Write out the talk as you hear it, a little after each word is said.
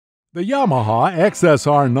The Yamaha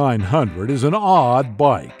XSR900 is an odd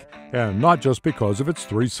bike, and not just because of its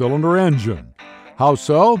three-cylinder engine. How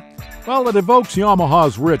so? Well, it evokes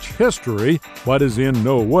Yamaha's rich history, but is in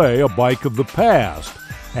no way a bike of the past.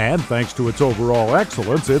 And thanks to its overall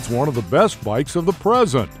excellence, it's one of the best bikes of the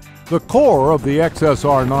present. The core of the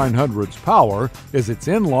XSR900's power is its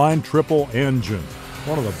inline triple engine,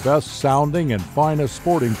 one of the best sounding and finest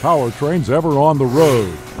sporting powertrains ever on the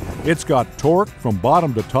road. It's got torque from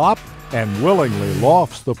bottom to top and willingly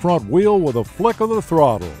lofts the front wheel with a flick of the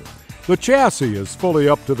throttle. The chassis is fully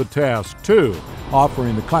up to the task too,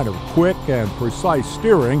 offering the kind of quick and precise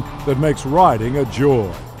steering that makes riding a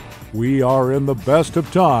joy. We are in the best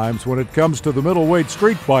of times when it comes to the middleweight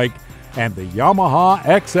street bike, and the Yamaha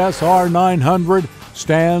XSR900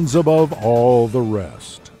 stands above all the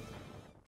rest.